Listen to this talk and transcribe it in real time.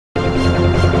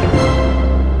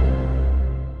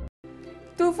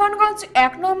তুফানগঞ্জ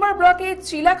 ১ নম্বর ব্লকে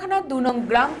চিলাখানা ২ নং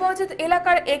গ্রাম পঞ্চায়েত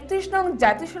এলাকার ৩১ নং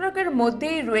জাতীয় সড়কের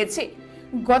মধ্যেই রয়েছে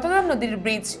গদাধর নদীর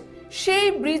ব্রিজ। সেই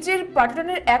ব্রিজের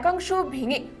পাটাতনের একাংশ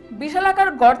ভেঙে বিশালাকার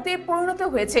গর্তে পরিণত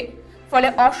হয়েছে, ফলে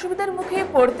অসুবিধার মুখে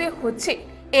পড়তে হচ্ছে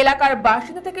এলাকার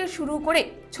বাসিন্দা থেকে শুরু করে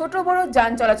ছোট বড়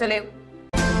যান চলাচলে।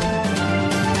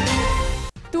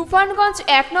 তুফানগঞ্জ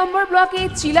 ১ নম্বর ব্লকে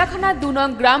চিলাখানা ২ নং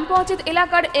গ্রাম পঞ্চায়েত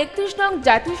এলাকার ৩১ নং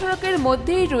জাতীয় সড়কের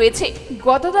মধ্যেই রয়েছে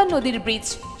গদাধর নদীর ব্রিজ।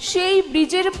 সেই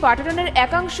ব্রিজের পাটাতনের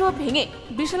একাংশ ভেঙে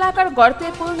বিশালাকার গর্তে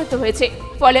পরিণত হয়েছে,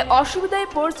 ফলে অসুবিধায়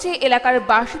পড়ছে এলাকার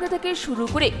বাসিন্দা থেকে শুরু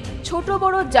করে ছোট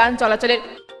বড় যান চলাচলের।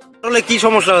 তাহলে কি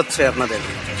সমস্যা হচ্ছে আপনাদের?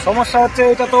 সমস্যা হচ্ছে,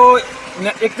 এটা তো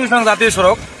 ৩১ নং জাতীয়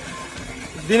সড়ক,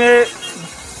 দিনে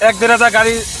 ১-১.৫ হাজার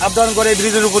গাড়ি আপ ডাউন করে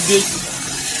ব্রিজের উপর দিয়ে,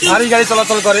 ভারী গাড়ি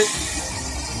চলাচল করে।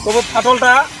 তবু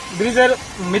ফাটলটা ব্রিজের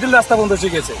মিডল রাস্তা পর্যন্ত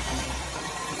শিখেছে।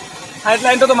 সাইড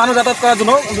লাইনটা তো মানুষ যাতায়াত করার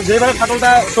জন্য, কিন্তু যেভাবে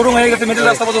ফাটলটা শোরুম হয়ে গেছে মিডল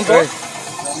রাস্তা পর্যন্ত,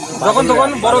 যখন তখন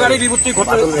বড় গাড়ি বিপত্তি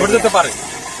ঘটে যেতে পারে,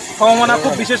 সম্ভাবনা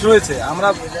খুব বিশেষ রয়েছে। আমরা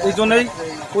এই জন্যই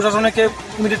প্রশাসনকে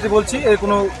ইমিডিয়েটলি বলছি এর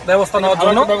কোনো ব্যবস্থা নেওয়ার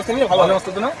জন্য,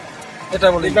 ব্যবস্থার জন্য এটা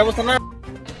বলি। ব্যবস্থা না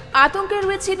আতঙ্কে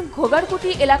রয়েছেন ঘোগারকুটি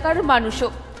এলাকার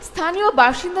মানুষও। স্থানীয়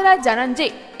বাসিন্দারা জানান যে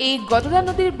এই গদাধর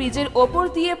নদীর ব্রিজের ওপর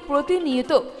দিয়ে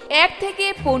প্রতিনিয়ত ১ থেকে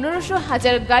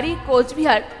 ১৫০০ গাড়ি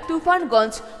কোচবিহার,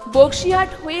 তুফানগঞ্জ, বক্সিহাট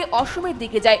হয়ে অসমের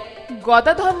দিকে যায়।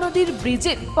 গদাধর নদীর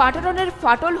ব্রিজের পাটাতনের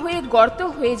ফাটল হয়ে গর্ত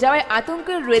হয়ে যাওয়ায়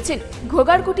আতঙ্কে রয়েছেন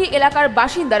ঘোগারকুটি এলাকার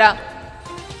বাসিন্দারা।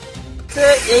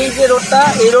 এই যে রোডটা,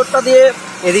 এই রোডটা দিয়ে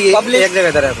এদিকে পাবলিক এক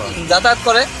জায়গায় দাঁড়ায় যাতায়াত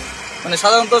করে, মানে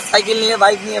সাধারণত সাইকেল নিয়ে,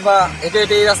 বাইক নিয়ে বা হেঁটে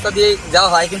হেঁটে এই রাস্তা দিয়ে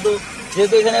যাওয়া হয়। কিন্তু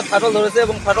যেহেতু এখানে ফাটল ধরেছে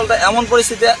এবং ফাটলটা এমন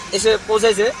পরিস্থিতিতে এসে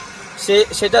পৌঁছাইছে,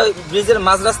 সেটা ব্রিজের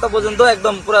মাঝ রাস্তা পর্যন্ত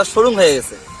একদম পুরো শোরুম হয়ে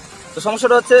গেছে। তো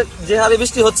সমস্যাটা হচ্ছে, যে হারে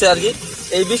বৃষ্টি হচ্ছে আর কি,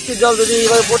 এই বৃষ্টির জল যদি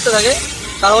এইভাবে পড়তে থাকে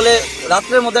তাহলে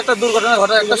রাত্রের মধ্যে একটা দুর্ঘটনা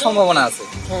ঘটার একটা সম্ভাবনা আছে।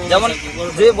 যেমন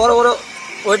যে বড় বড়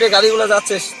ওয়েটের গাড়িগুলো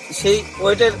যাচ্ছে, সেই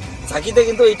ওয়েটের ঝাঁকিতে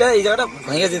কিন্তু এই জায়গাটা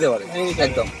ভেঙে যেতে পারে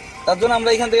একদম। তার জন্য আমরা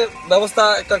এখান থেকে ব্যবস্থা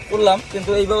একটা করলাম,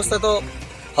 কিন্তু এই ব্যবস্থা তো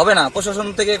হবে না। প্রশাসন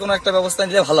থেকে কোনো একটা ব্যবস্থা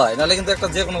নিলে ভালো হয়, নাহলে কিন্তু একটা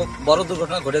যে কোনো বড়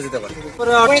দুর্ঘটনা ঘটে যেতে পারে।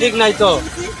 ঠিক নাই তো,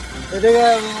 এদিকে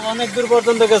অনেক দূর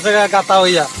পর্যন্ত গেছে গাতা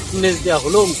হইয়া নিচ দিয়া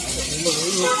হলুম।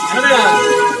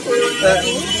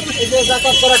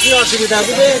 যাতায়াত করা কি অসুবিধা,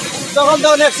 তখন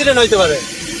তখন অ্যাক্সিডেন্ট হইতে পারে,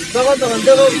 তখন তখন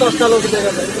দেখো 10টা লোক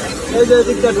এই যে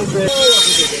দিকটা ঢুকবে,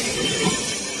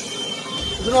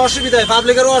 অসুবিধা,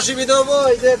 পাবলিকেরও অসুবিধা হবো।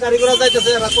 এই যে গাড়ি ঘোড়া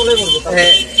যাইতেছে, এরা চলে পড়বো।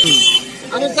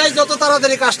 আমি চাই যত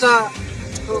তাড়াতাড়ি কাজটা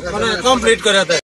মানে কমপ্লিট করে দেয়।